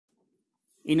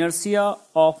Inertia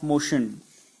of motion.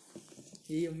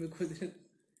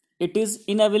 It is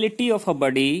inability of a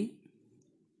body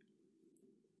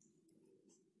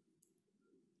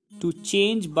to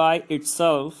change by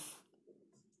itself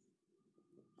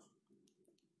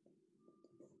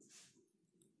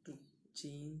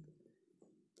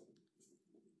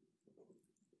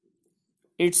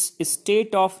its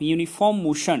state of uniform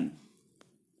motion.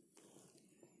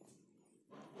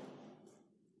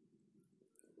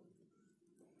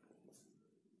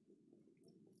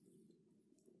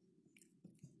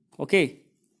 Okay,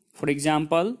 for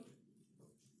example,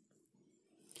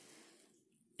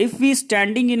 if we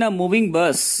standing in a moving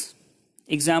bus,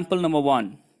 example number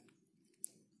 1,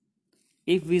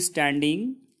 if we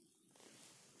standing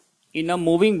in a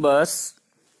moving bus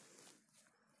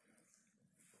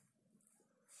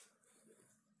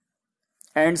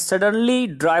and suddenly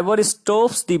driver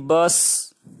stops the bus,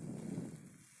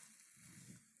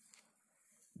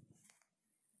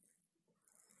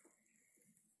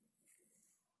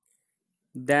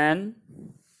 then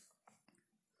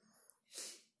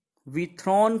we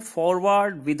thrown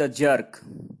forward with a jerk.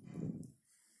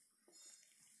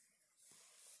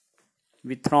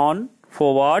 We thrown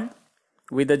forward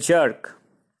with a jerk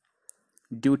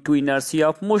due to inertia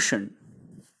of motion.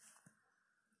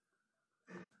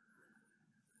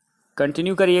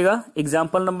 Continue करिएगा.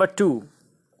 Example number 2.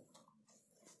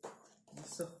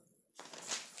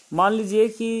 मान लीजिए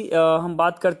कि हम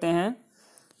बात करते हैं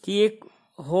कि एक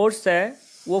हॉर्स है,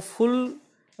 वो फुल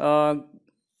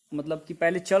मतलब कि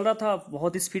पहले चल रहा था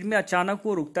बहुत स्पीड में, अचानक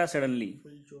वो रुकता है सडनली.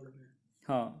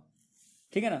 हाँ,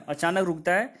 ठीक है ना, अचानक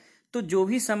रुकता है, तो जो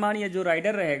भी सामान या जो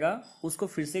राइडर रहेगा उसको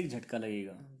फिर से एक झटका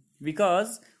लगेगा,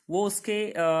 बिकॉज वो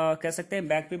उसके कह सकते हैं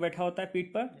बैक पे बैठा होता है, पीठ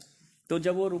पर. तो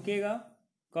जब वो रुकेगा,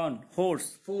 कौन?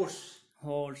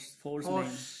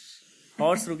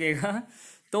 हॉर्स रुकेगा,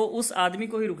 तो उस आदमी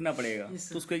को ही रुकना पड़ेगा,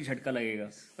 तो उसको एक झटका लगेगा.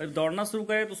 और दौड़ना शुरू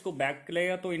करे तो उसको बैक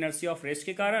लगेगा, तो इनर्शिया ऑफ रेस्ट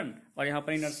के कारण, और यहाँ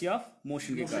पर इनर्शिया ऑफ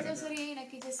मोशन के कारण.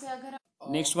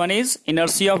 Next one is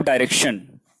inertia of direction.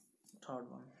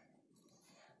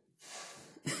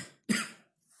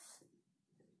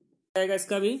 आएगा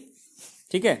इसका भी,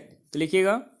 ठीक है, तो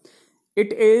लिखिएगा.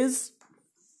 It is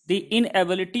the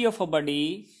inability of a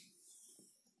body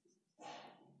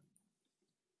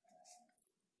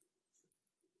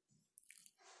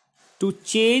to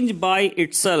change by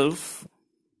itself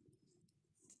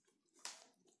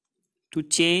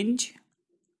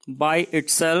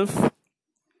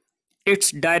its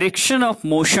direction of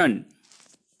motion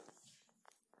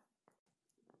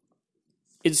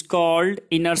is called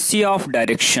inertia of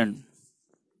direction.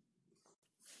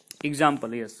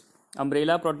 Example, yes,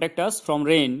 umbrella protect us from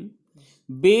rain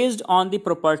based on the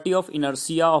property of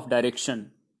inertia of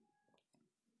direction.